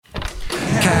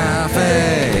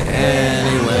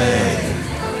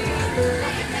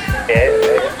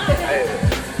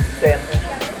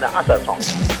not that song.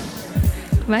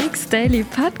 Mike's Daily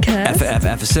Podcast.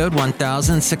 Episode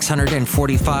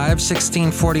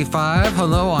 1645.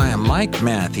 Hello, I am Mike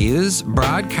Matthews,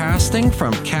 broadcasting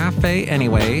from Cafe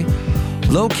Anyway,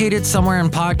 located somewhere in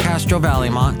Podcastro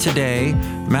Valleymont today.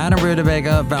 Madame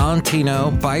Rutabaga,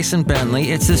 Valentino, Bison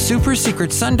Bentley. It's the Super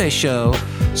Secret Sunday show.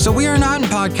 So we are not in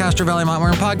Podcastro Valleymont. We're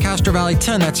in Podcastro Valley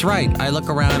 10. That's right. I look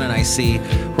around and I see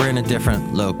we're in a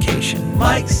different location.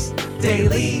 Mike's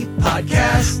Daily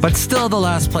Podcast. But still the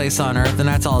last place on earth, and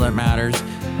that's all that matters.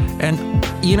 And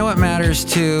you know what matters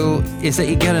too is that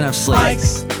you get enough sleep.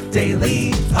 Mike's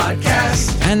Daily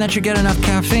Podcast. And that you get enough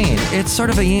caffeine. It's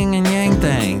sort of a yin and yang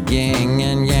thing. Yin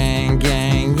and yang,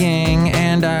 yang, yang.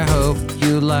 And I hope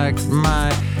you like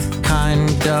my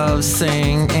kind of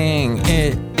singing.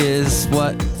 It is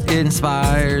what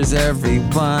inspires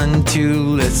everyone to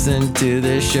listen to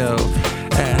this show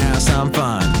and have some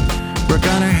fun. We're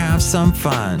gonna have some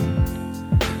fun,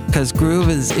 'cause groove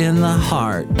is in the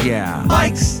heart, yeah.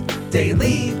 Mike's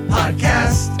Daily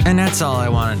Podcast. And that's all I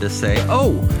wanted to say.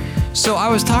 Oh, so I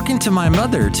was talking to my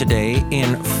mother today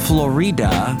in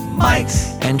Florida.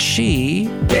 Mike's and she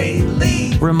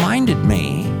Daily reminded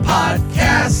me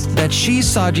Podcast that she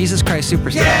saw Jesus Christ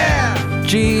Superstar. Yeah!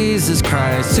 Jesus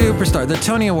Christ Superstar. The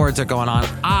Tony Awards are going on.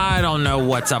 I don't know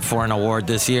what's up for an award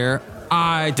this year.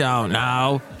 I don't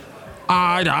know.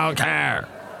 I don't care.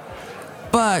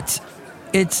 But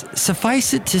it's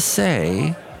suffice it to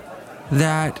say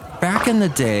that back in the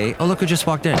day, oh, look who just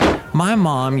walked in. My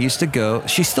mom used to go,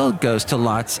 she still goes to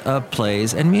lots of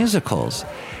plays and musicals.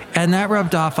 And that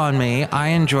rubbed off on me. I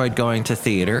enjoyed going to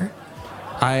theater.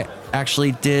 I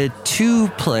actually did 2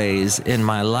 plays in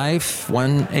my life.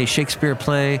 One, a Shakespeare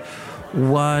play.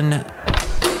 One,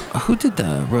 who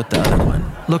wrote the other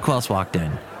one? Look who else walked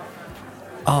in.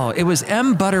 Oh, it was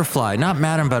M. Butterfly, not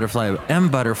Madame Butterfly, but M.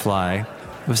 Butterfly.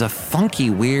 It was a funky,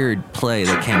 weird play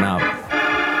that came out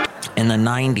in the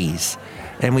 90s.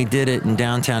 And we did it in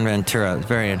downtown Ventura. It was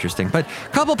very interesting. But a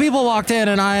couple people walked in,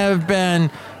 and I have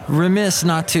been remiss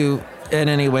not to in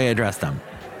any way address them.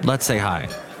 Let's say hi.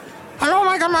 Hello,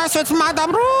 my goodness, it's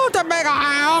Madame Rutabaga.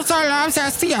 I also love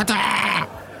the theater.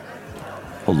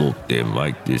 Hello there,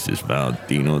 Mike. This is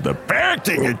Valentino, the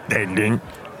acting attendant.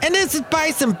 And this is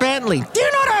Bison Bentley. Do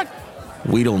you know that?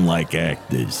 We don't like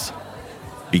actors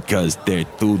because they're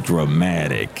too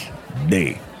dramatic.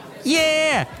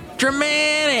 Yeah,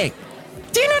 dramatic.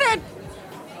 Do you know that?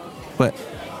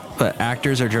 But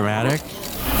actors are dramatic?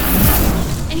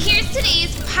 And here's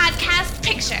today's podcast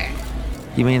picture.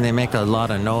 You mean they make a lot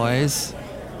of noise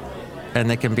and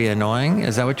they can be annoying?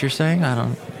 Is that what you're saying? I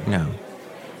don't know.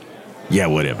 Yeah,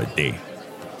 whatever,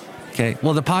 Okay,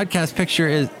 well, the podcast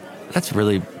picture that's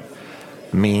really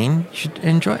mean. You should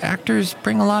enjoy. Actors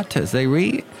bring a lot to us. They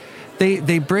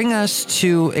bring us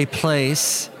to a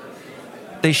place.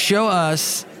 They show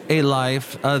us a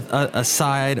life, a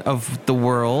side of the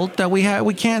world that we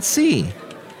can't see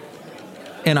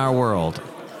in our world.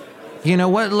 You know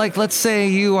what? Like, let's say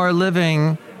you are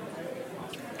living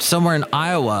somewhere in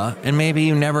Iowa, and maybe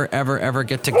you never, ever, ever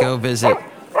get to go visit.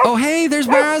 Oh, hey, there's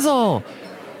Basil.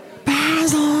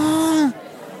 Basil.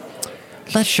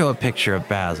 Let's show a picture of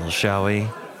Basil, shall we?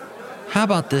 How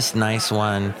about this nice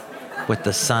one with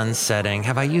the sun setting?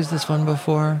 Have I used this one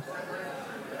before?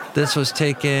 This was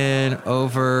taken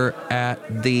over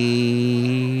at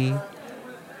the...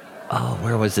 Oh,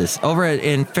 where was this? Over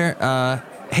in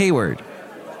Hayward.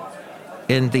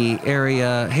 In the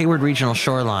area, Hayward Regional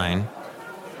Shoreline.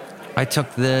 I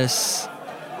took this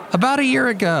about a year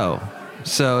ago.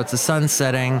 So it's the sun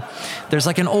setting. There's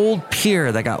like an old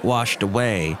pier that got washed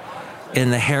away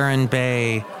in the Heron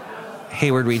Bay,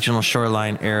 Hayward Regional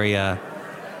Shoreline area.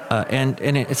 And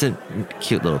it's a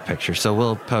cute little picture. So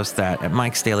we'll post that at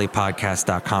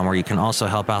mikesdailypodcast.com, where you can also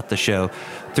help out the show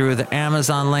through the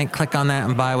Amazon link. Click on that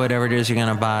and buy whatever it is you're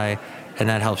going to buy. And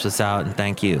that helps us out. And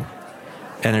thank you.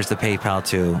 And there's the PayPal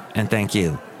too. And thank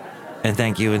you. And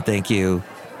thank you. And thank you.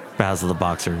 Basil the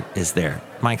Boxer is there.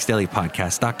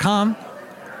 mikesdailypodcast.com.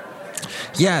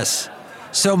 Yes.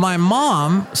 So my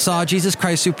mom saw Jesus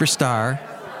Christ Superstar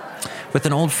with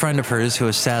an old friend of hers who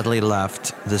has sadly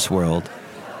left this world.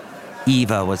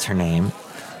 Eva was her name.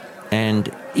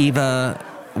 And Eva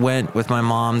went with my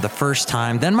mom the first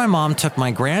time. Then my mom took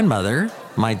my grandmother,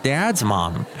 my dad's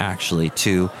mom, actually,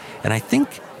 too. And I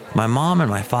think my mom and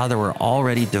my father were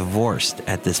already divorced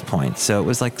at this point. So it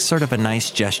was like sort of a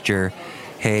nice gesture.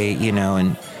 Hey,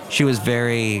 and she was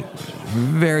very,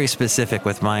 very specific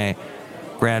with my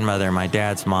grandmother, my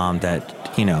dad's mom, that,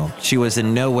 she was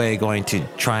in no way going to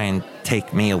try and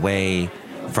take me away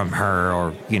from her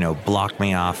or, block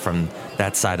me off from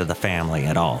that side of the family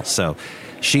at all. So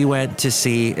she went to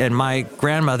see, and my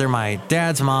grandmother, my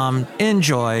dad's mom,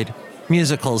 enjoyed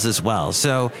musicals as well.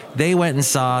 So they went and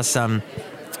saw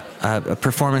a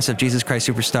performance of Jesus Christ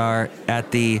Superstar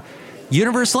at the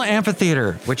Universal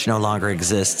Amphitheater, which no longer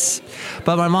exists.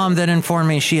 But my mom then informed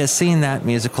me she has seen that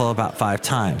musical about 5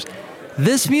 times.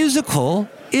 This musical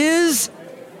is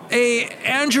a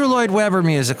Andrew Lloyd Webber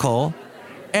musical,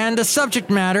 and the subject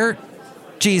matter,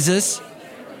 Jesus,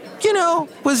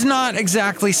 was not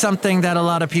exactly something that a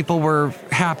lot of people were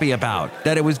happy about,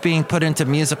 that it was being put into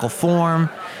musical form.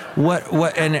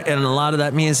 And a lot of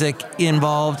that music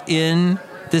involved in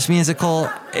this musical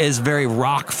is very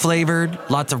rock flavored,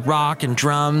 lots of rock and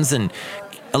drums and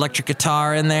electric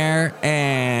guitar in there.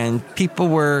 And people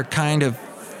were kind of,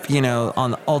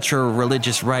 on the ultra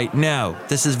religious right. No,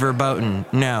 this is verboten.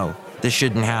 No, this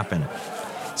shouldn't happen.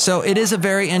 So it is a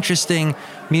very interesting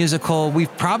musical.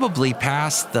 We've probably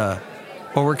passed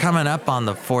we're coming up on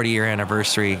the 40-year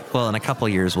anniversary. Well, in a couple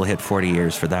of years, we'll hit 40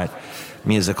 years for that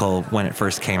musical when it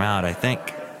first came out. I think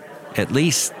at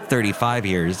least 35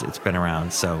 years it's been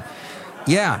around. So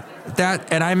yeah,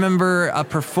 and I remember a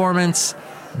performance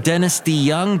Dennis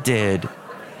DeYoung did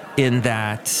in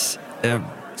that,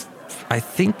 I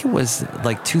think it was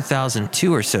like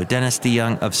 2002 or so. Dennis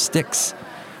DeYoung of Styx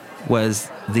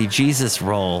was the Jesus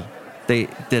role. They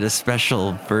did a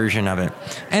special version of it.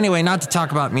 Anyway, not to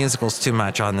talk about musicals too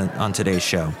much on today's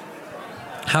show.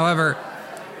 However,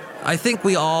 I think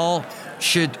we all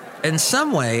should, in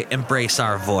some way, embrace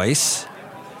our voice,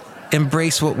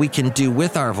 embrace what we can do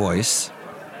with our voice.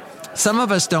 Some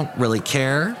of us don't really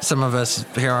care. Some of us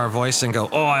hear our voice and go,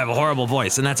 oh, I have a horrible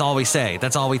voice. And that's all we say.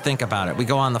 That's all we think about it. We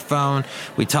go on the phone.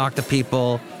 We talk to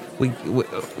people.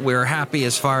 We're happy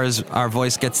as far as our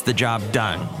voice gets the job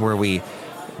done, where we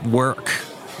work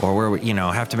or where we,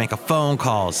 have to make a phone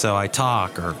call. So I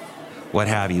talk or what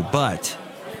have you. But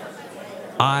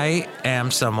I am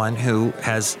someone who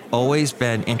has always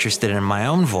been interested in my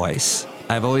own voice.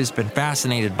 I've always been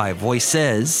fascinated by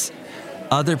voices,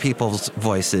 other people's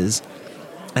voices,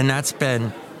 and that's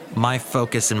been my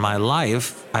focus in my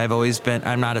life.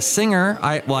 I'm not a singer.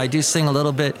 I do sing a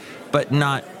little bit, but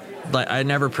not like I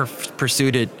never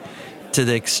pursued it to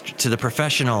the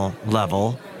professional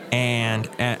level, and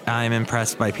I'm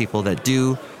impressed by people that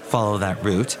do follow that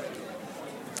route.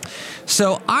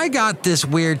 So I got this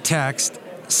weird text.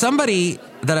 Somebody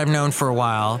that I've known for a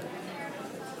while,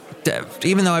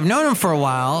 even though I've known him for a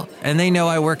while and they know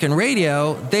I work in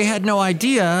radio, they had no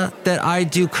idea that I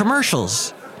do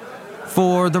commercials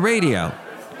for the radio.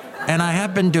 And I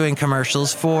have been doing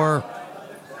commercials for,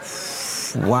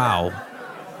 we've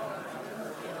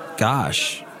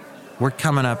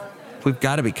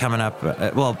got to be coming up,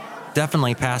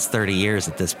 definitely past 30 years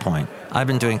at this point. I've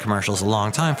been doing commercials a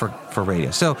long time for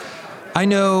radio. So I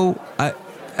know,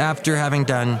 after having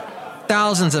done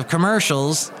thousands of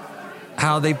commercials,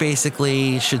 how they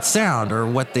basically should sound or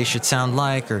what they should sound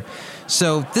like.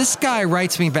 So this guy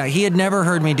writes me back. He had never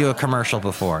heard me do a commercial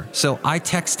before. So I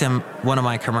text him one of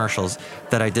my commercials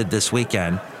that I did this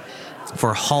weekend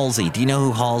for Halsey. Do you know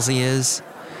who Halsey is?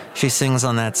 She sings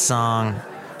on that song.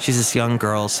 She's this young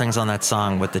girl, sings on that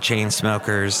song with the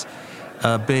Chainsmokers.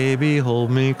 Baby,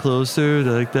 hold me closer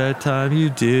like that time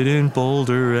you did in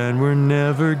Boulder, and we're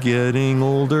never getting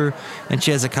older. And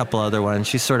she has a couple other ones.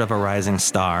 She's sort of a rising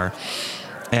star.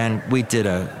 And we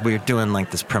were doing like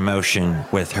this promotion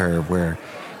with her where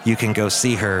you can go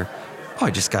see her. Oh, I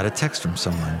just got a text from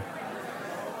someone.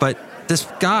 But this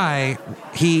guy,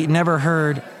 he never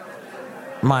heard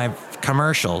my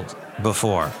commercials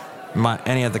before,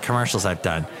 any of the commercials I've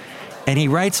done. And he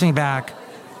writes me back,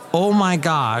 oh my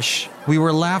gosh, we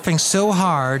were laughing so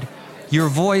hard. Your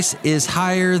voice is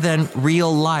higher than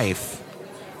real life.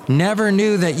 Never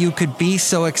knew that you could be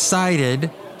so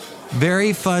excited.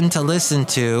 Very fun to listen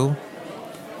to.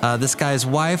 This guy's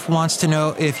wife wants to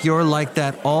know if you're like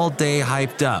that all day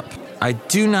hyped up. I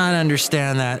do not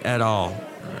understand that at all.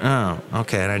 Oh,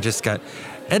 okay.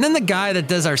 And then the guy that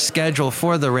does our schedule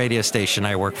for the radio station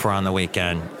I work for on the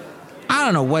weekend, I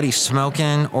don't know what he's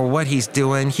smoking or what he's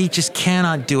doing. He just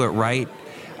cannot do it right.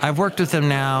 I've worked with him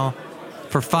now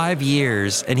for 5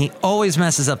 years, and he always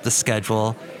messes up the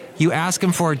schedule. You ask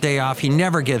him for a day off, he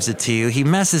never gives it to you. He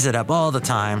messes it up all the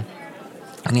time.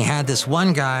 And he had this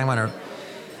one guy,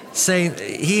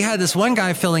 he had this one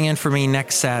guy filling in for me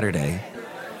next Saturday.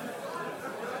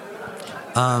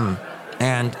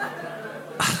 And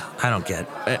I don't get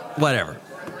it. Whatever.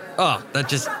 Oh, that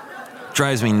just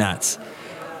drives me nuts.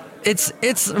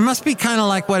 It must be kind of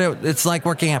like what it's like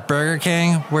working at Burger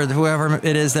King, where whoever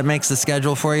it is that makes the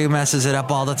schedule for you messes it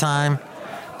up all the time.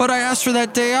 but I asked for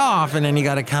that day off, and then you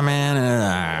got to come in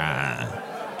and...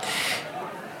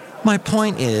 My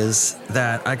point is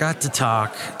that I got to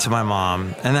talk to my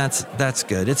mom, and that's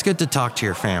good. It's good to talk to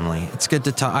your family. It's good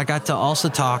to talk. I got to also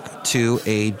talk to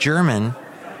a German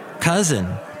cousin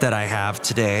that I have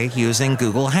today using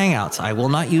Google Hangouts. I will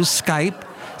not use Skype.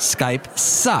 Skype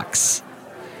sucks.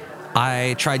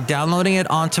 I tried downloading it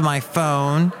onto my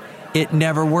phone. It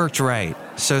never worked right.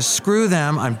 So screw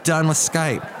them. I'm done with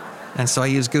Skype. And so I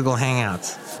use Google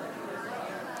Hangouts.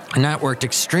 And that worked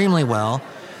extremely well,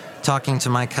 talking to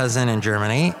my cousin in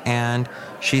Germany, and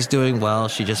she's doing well.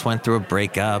 She just went through a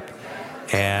breakup,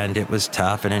 and it was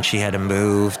tough, and then she had to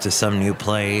move to some new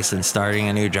place and starting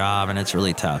a new job, and it's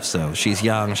really tough. So she's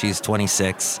young, she's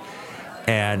 26,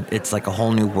 and it's like a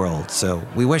whole new world. So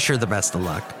we wish her the best of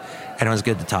luck, and it was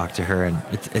good to talk to her, and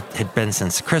it had been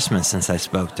since Christmas since I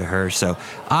spoke to her. So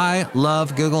I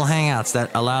love Google Hangouts.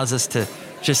 That allows us to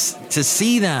just to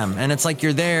see them, and it's like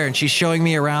you're there, and she's showing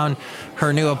me around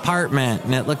her new apartment,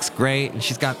 and it looks great, and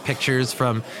she's got pictures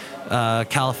from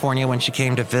California when she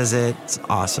came to visit. It's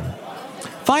awesome.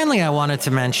 Finally, I wanted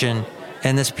to mention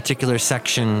in this particular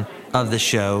section of the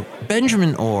show,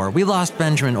 Benjamin Orr. We lost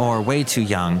Benjamin Orr way too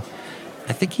young.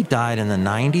 I think he died in the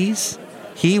 90s.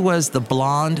 He was the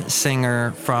blonde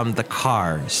singer from The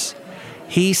Cars.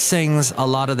 He sings a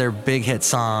lot of their big hit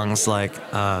songs like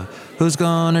Who's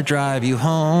Gonna Drive You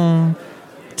Home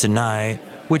Tonight,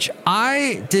 which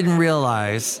I didn't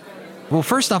realize. Well,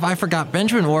 first off, I forgot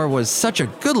Benjamin Orr was such a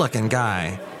good-looking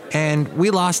guy, and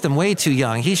we lost him way too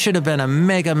young. He should have been a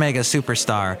mega, mega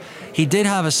superstar. He did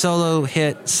have a solo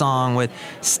hit song with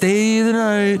Stay the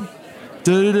Night,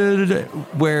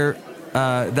 where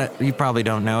that you probably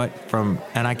don't know it from,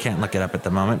 and I can't look it up at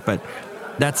the moment, but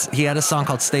he had a song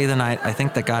called Stay the Night, I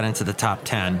think, that got into the top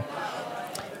 10.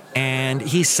 And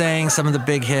he sang some of the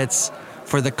big hits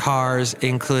for The Cars,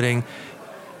 including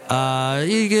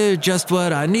You Gave Just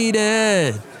What I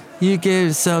Needed, You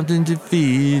Gave Something to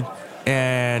Feed,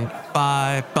 and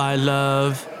Bye Bye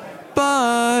Love,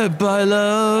 Bye Bye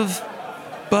Love,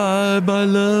 Bye Bye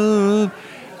Love.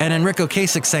 And Enrico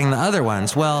Kasich sang the other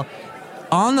ones. Well,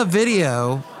 on the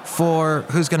video for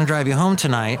Who's Gonna Drive You Home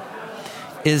Tonight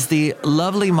is the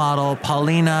lovely model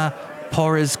Paulina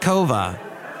Porizkova.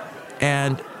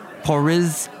 And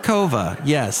Porizkova,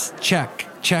 yes, check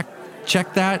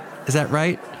that. Is that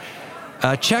right?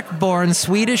 Czech-born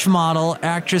Swedish model,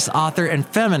 actress, author, and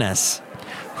feminist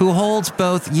who holds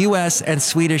both U.S. and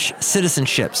Swedish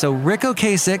citizenship. So Rico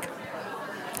Kasich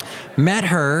met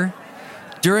her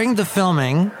during the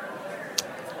filming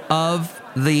of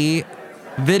the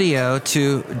video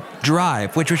to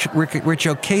Drive, which Rico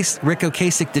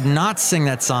Kasich did not sing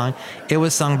that song. It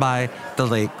was sung by the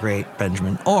late, great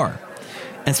Benjamin Orr.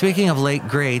 And speaking of late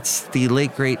greats, the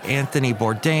late, great Anthony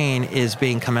Bourdain is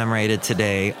being commemorated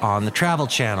today on the Travel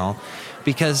Channel,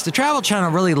 because the Travel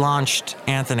Channel really launched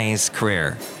Anthony's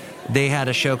career. They had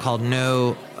a show called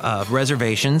No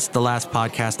Reservations. The last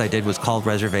podcast I did was called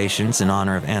Reservations in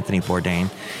honor of Anthony Bourdain.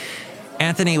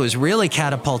 Anthony was really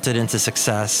catapulted into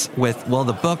success with, well,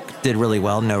 the book did really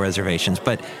well, No Reservations,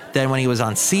 but then when he was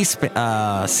on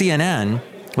CNN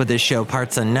with his show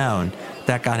Parts Unknown,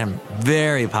 that got him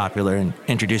very popular and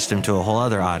introduced him to a whole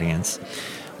other audience.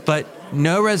 But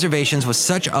No Reservations was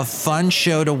such a fun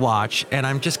show to watch, and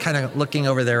I'm just kind of looking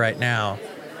over there right now,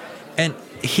 and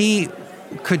he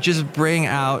could just bring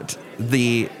out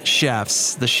the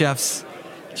chefs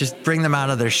just bring them out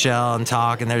of their shell and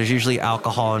talk, and there's usually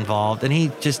alcohol involved, and he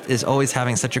just is always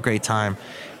having such a great time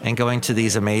and going to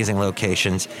these amazing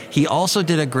locations. He also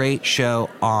did a great show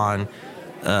on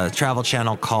Travel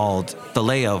Channel called The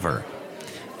Layover,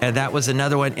 and that was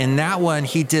another one. In that one,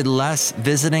 he did less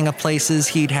visiting of places.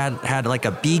 He'd had like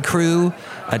a B crew,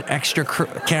 an extra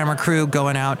camera crew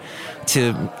going out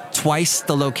to twice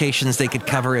the locations they could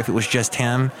cover if it was just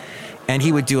him. And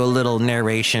he would do a little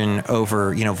narration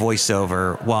over,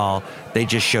 voiceover, while they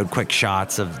just showed quick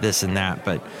shots of this and that,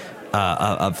 but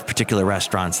of particular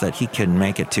restaurants that he couldn't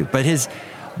make it to. But his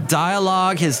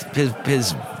dialogue, his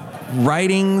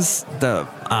writings,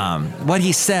 what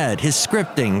he said, his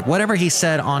scripting, whatever he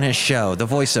said on his show, the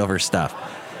voiceover stuff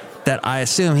that I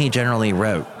assume he generally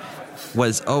wrote,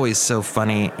 was always so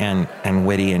funny and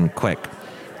witty and quick.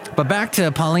 But back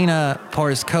to Paulina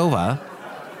Porizkova.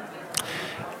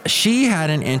 She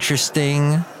had an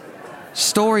interesting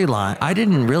storyline. I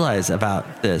didn't realize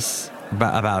about this,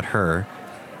 about her,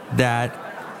 that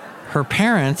her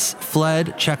parents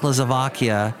fled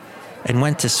Czechoslovakia and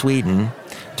went to Sweden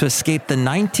to escape the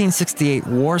 1968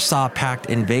 Warsaw Pact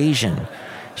invasion.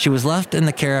 She was left in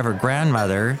the care of her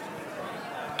grandmother,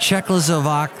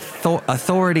 Czechoslovak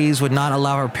authorities would not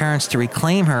allow her parents to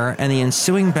reclaim her, and the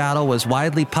ensuing battle was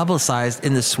widely publicized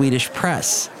in the Swedish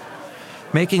press,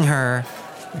 making her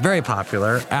very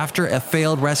popular. After a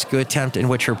failed rescue attempt in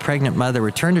which her pregnant mother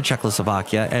returned to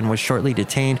Czechoslovakia and was shortly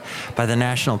detained by the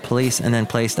national police and then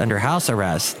placed under house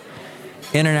arrest,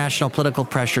 international political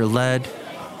pressure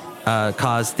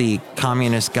caused the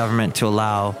communist government to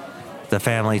allow the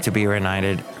family to be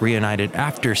reunited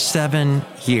after 7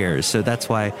 years. So that's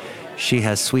why she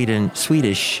has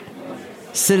Swedish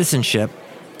citizenship.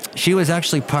 She was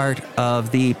actually part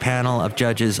of the panel of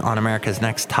judges on America's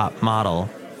Next Top Model,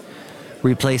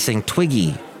 replacing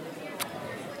Twiggy.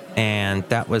 And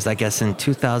that was, I guess, in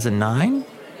 2009?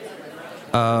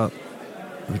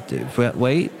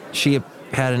 Wait, she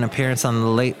had an appearance on the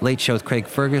Late Show with Craig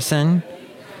Ferguson.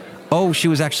 Oh, she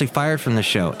was actually fired from the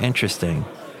show. Interesting.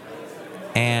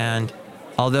 And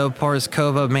although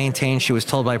Porizkova maintained she was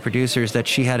told by producers that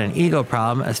she had an ego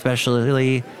problem,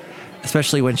 especially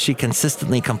when she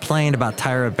consistently complained about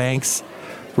Tyra Banks'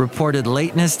 reported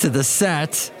lateness to the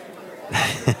set,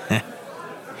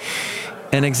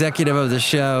 an executive of the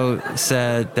show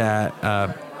said that,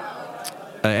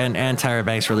 and Tyra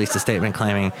Banks released a statement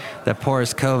claiming that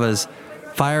Porizkova's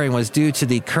firing was due to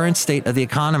the current state of the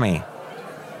economy.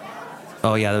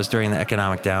 Oh, yeah, that was during the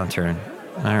economic downturn.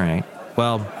 All right.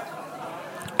 Well,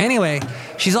 anyway,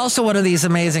 she's also one of these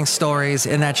amazing stories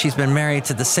in that she's been married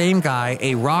to the same guy,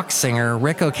 a rock singer,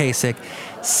 Rick Ocasek,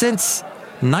 since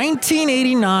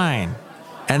 1989.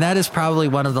 And that is probably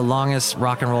one of the longest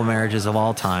rock and roll marriages of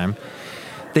all time.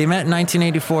 They met in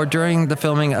 1984 during the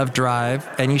filming of Drive,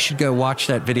 and you should go watch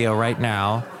that video right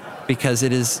now because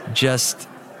it is just,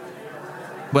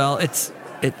 well, it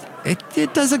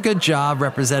does a good job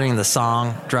representing the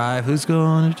song Drive. Who's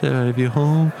going to drive you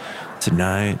home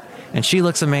tonight? And she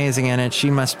looks amazing in it.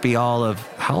 She must be all of,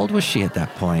 how old was she at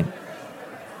that point?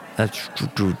 That's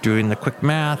doing the quick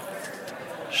math.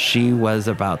 She was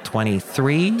about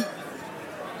 23.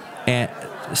 And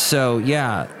so,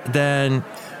 yeah, then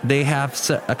they have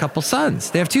a couple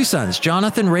sons. They have 2 sons.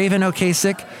 Jonathan Raven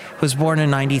Ocasek was born in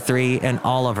 93, and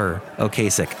Oliver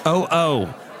Ocasek,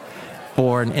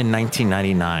 born in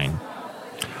 1999.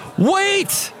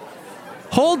 Wait!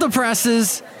 Hold the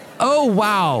presses. Oh,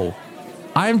 wow.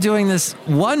 I'm doing this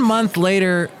 1 month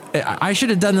later. I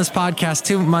should have done this podcast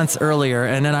 2 months earlier,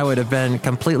 and then I would have been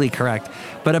completely correct.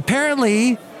 But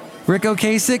apparently, Rick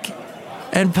Ocasek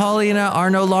and Paulina are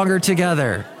no longer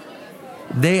together.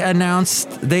 They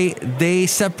announced they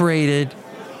separated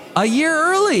a year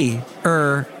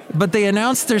earlier, but they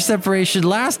announced their separation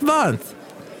last month.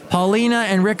 Paulina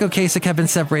and Rick Ocasek have been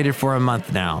separated for a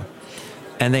month now,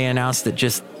 and they announced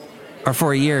it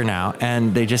for a year now,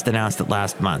 and they just announced it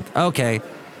last month. Okay,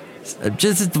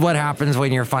 just what happens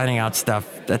when you're finding out stuff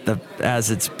as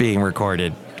it's being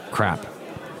recorded. Crap.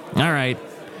 All right,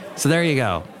 so there you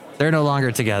go. They're no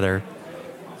longer together.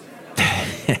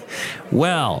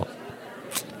 Well,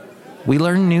 we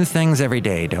learn new things every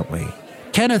day, don't we?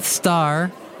 Kenneth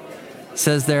Starr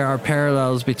says there are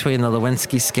parallels between the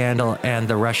Lewinsky scandal and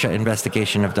the Russia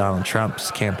investigation of Donald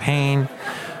Trump's campaign.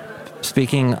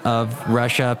 Speaking of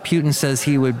Russia, Putin says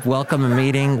he would welcome a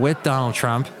meeting with Donald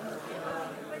Trump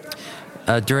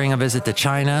during a visit to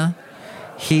China.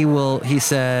 He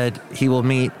said he will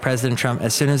meet President Trump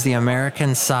as soon as the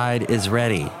American side is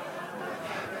ready,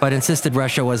 but insisted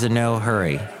Russia was in no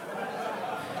hurry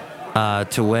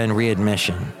to win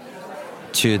readmission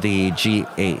to the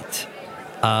G8.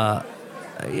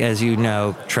 As you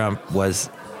know, Trump was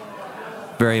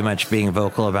very much being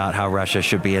vocal about how Russia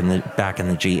should be back in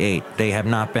the G8. They have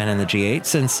not been in the G8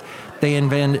 since they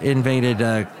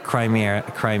invaded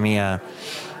Crimea,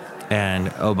 and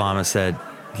Obama said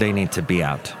they need to be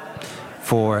out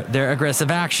for their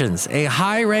aggressive actions. A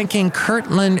high-ranking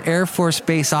Kirtland Air Force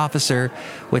Base officer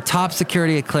with top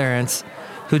security clearance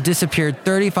who disappeared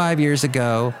 35 years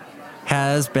ago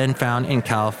has been found in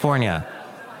California.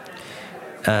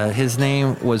 His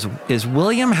name is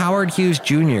William Howard Hughes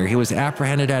Jr. He was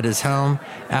apprehended at his home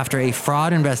after a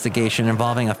fraud investigation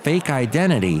involving a fake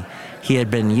identity he had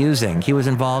been using. He was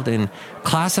involved in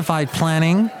classified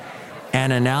planning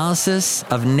and analysis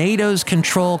of NATO's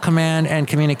Control, Command, and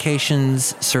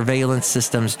Communications surveillance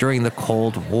systems during the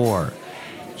Cold War.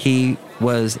 He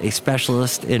was a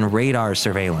specialist in radar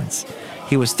surveillance.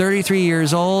 He was 33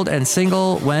 years old and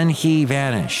single when he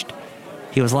vanished.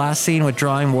 He was last seen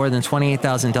withdrawing more than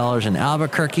 $28,000 in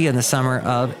Albuquerque in the summer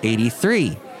of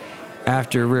 '83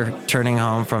 after returning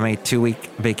home from a 2-week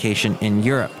vacation in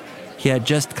Europe. He had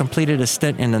just completed a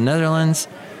stint in the Netherlands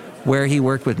where he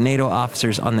worked with NATO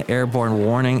officers on the airborne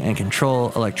warning and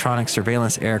control electronic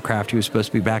surveillance aircraft. He was supposed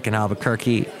to be back in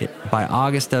Albuquerque by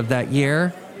August of that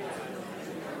year.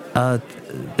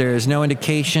 There is no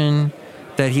indication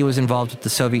that he was involved with the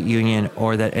Soviet Union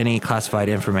or that any classified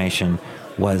information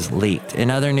was leaked. In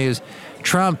other news,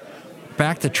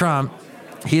 back to Trump,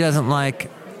 he doesn't like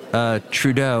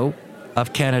Trudeau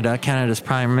of Canada, Canada's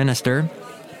prime minister.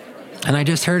 And I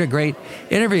just heard a great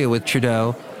interview with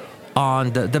Trudeau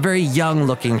on the very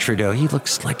young-looking Trudeau. He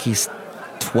looks like he's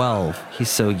 12. He's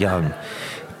so young.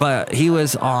 But he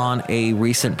was on a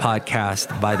recent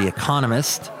podcast by The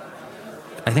Economist.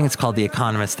 I think it's called The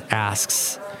Economist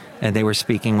Asks. And they were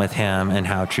speaking with him and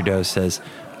how Trudeau says,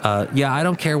 yeah, I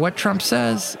don't care what Trump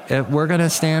says. We're going to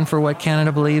stand for what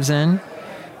Canada believes in.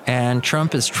 And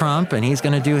Trump is Trump, and he's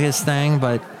going to do his thing,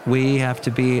 but we have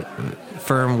to be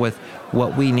firm with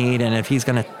what we need. And if he's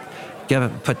going to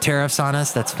put tariffs on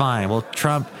us, that's fine. Well,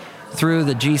 Trump threw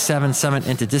the G7 summit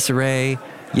into disarray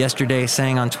yesterday,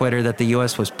 saying on Twitter that the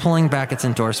U.S. was pulling back its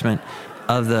endorsement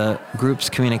of the group's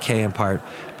communique in part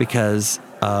because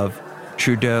of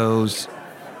Trudeau's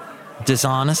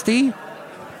dishonesty.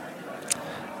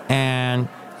 And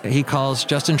he calls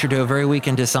Justin Trudeau very weak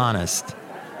and dishonest.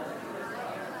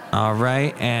 All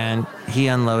right, and he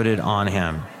unloaded on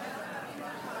him.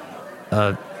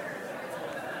 The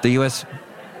U.S.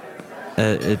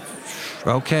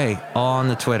 Okay, all on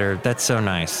the Twitter. That's so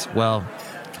nice. Well,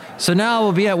 so now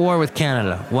we'll be at war with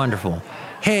Canada. Wonderful.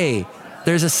 Hey,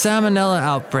 there's a salmonella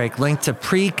outbreak linked to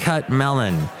pre-cut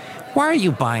melon. Why are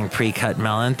you buying pre-cut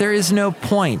melon? There is no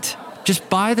point. Just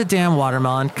buy the damn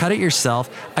watermelon, cut it yourself.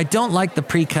 I don't like the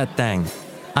pre-cut thing.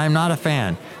 I'm not a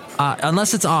fan.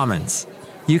 Unless it's almonds.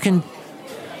 You can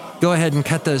go ahead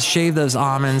and shave those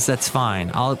almonds. That's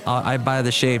fine. I buy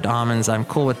the shaved almonds. I'm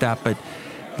cool with that. But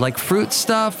like fruit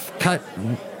stuff, cut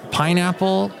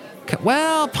pineapple.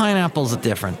 Pineapple's a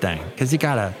different thing because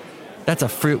that's a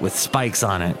fruit with spikes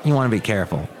on it. You want to be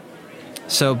careful.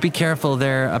 So be careful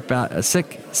there. About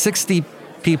 60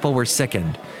 people were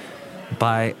sickened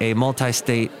by a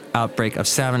multi-state outbreak of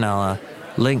salmonella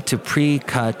linked to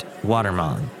pre-cut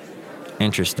watermelon.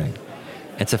 Interesting.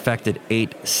 It's affected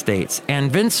 8 states.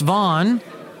 And Vince Vaughn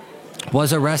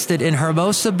was arrested in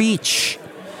Hermosa Beach.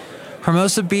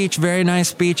 Hermosa Beach, very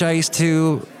nice beach. I used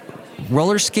to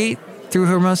roller skate through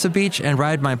Hermosa Beach and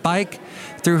ride my bike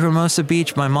through Hermosa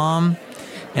Beach. My mom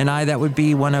and I, that would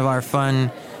be one of our fun,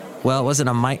 well, it wasn't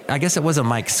a Mike, I guess it was a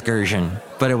Mike excursion,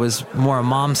 but it was more a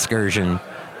mom excursion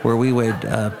where we would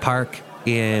park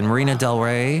in Marina Del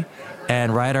Rey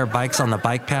and ride our bikes on the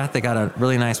bike path. They got a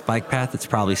really nice bike path that's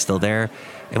probably still there.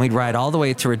 And we'd ride all the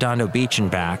way to Redondo Beach and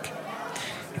back.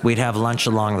 We'd have lunch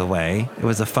along the way. It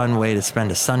was a fun way to spend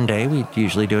a Sunday. We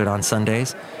usually do it on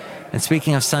Sundays. And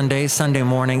speaking of Sundays, Sunday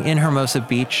morning in Hermosa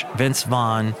Beach, Vince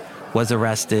Vaughn was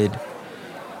arrested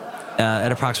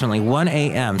at approximately 1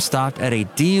 a.m., stopped at a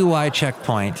DUI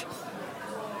checkpoint.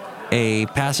 A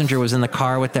passenger was in the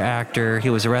car with the actor. He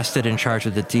was arrested and charged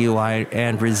with the DUI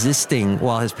and resisting,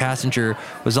 while his passenger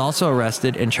was also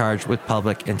arrested and charged with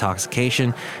public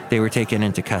intoxication. They were taken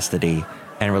into custody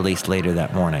and released later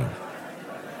that morning.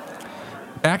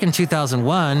 Back in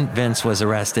 2001, Vince was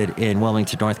arrested in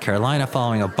Wilmington, North Carolina,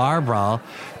 following a bar brawl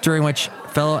during which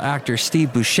fellow actor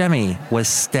Steve Buscemi was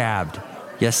stabbed.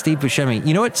 Yes, Steve Buscemi.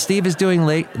 You know what Steve is doing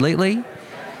lately?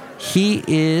 He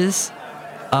is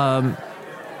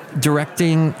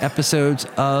directing episodes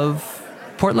of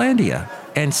Portlandia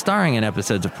and starring in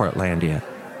episodes of Portlandia,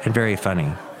 and very funny.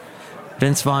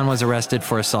 Vince Vaughn was arrested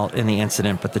for assault in the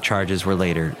incident, but the charges were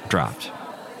later dropped.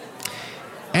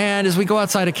 And as we go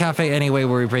outside a cafe anyway,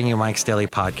 where we bring you Mike's Daily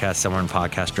Podcast, somewhere in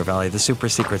Podcastro Valley, the Super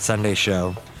Secret Sunday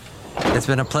Show. It's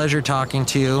been a pleasure talking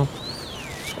to you.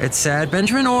 It's sad.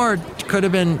 Benjamin Orr could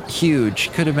have been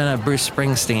huge, could have been a Bruce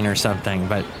Springsteen or something,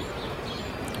 but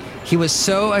he was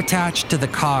so attached to the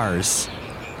Cars,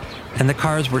 and the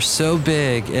Cars were so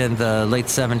big in the late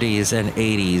 70s and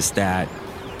 80s that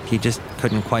he just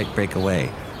couldn't quite break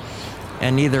away.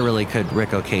 And neither really could Rick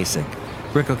Ocasek.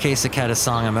 Rick Ocasek had a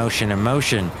song, Emotion,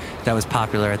 that was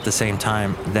popular at the same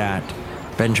time that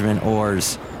Benjamin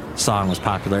Orr's song was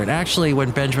popular. And actually,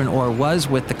 when Benjamin Orr was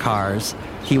with the Cars,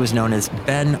 he was known as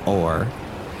Ben Orr.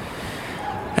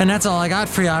 And that's all I got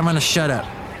for you. I'm going to shut up.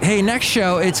 Hey, next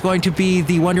show, it's going to be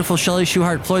the wonderful Shelley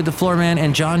Shuhart, Floyd the Floorman,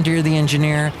 and John Deere the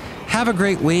Engineer. Have a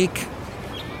great week.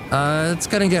 It's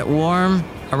going to get warm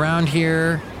around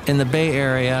here in the Bay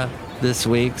Area this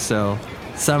week, so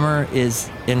summer is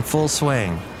in full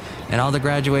swing. And all the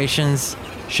graduations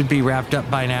should be wrapped up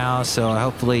by now, so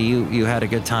hopefully you had a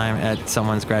good time at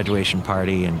someone's graduation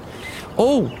party. And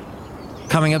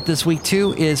Coming up this week,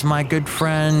 too, is my good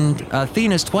friend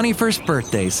Athena's 21st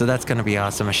birthday. So that's going to be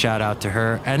awesome. A shout out to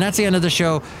her. And that's the end of the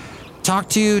show. Talk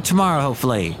to you tomorrow,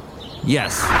 hopefully.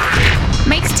 Yes.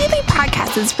 Mike's Daily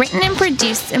Podcast is written and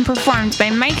produced and performed by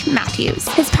Mike Matthews.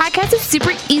 His podcast is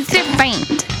super easy to find.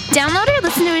 Download or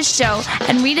listen to his show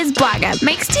and read his blog at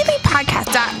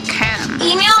mikesdailypodcast.com.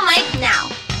 Email Mike now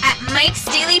at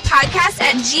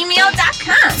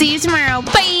mikesdailypodcast@gmail.com. See you tomorrow.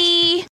 Bye!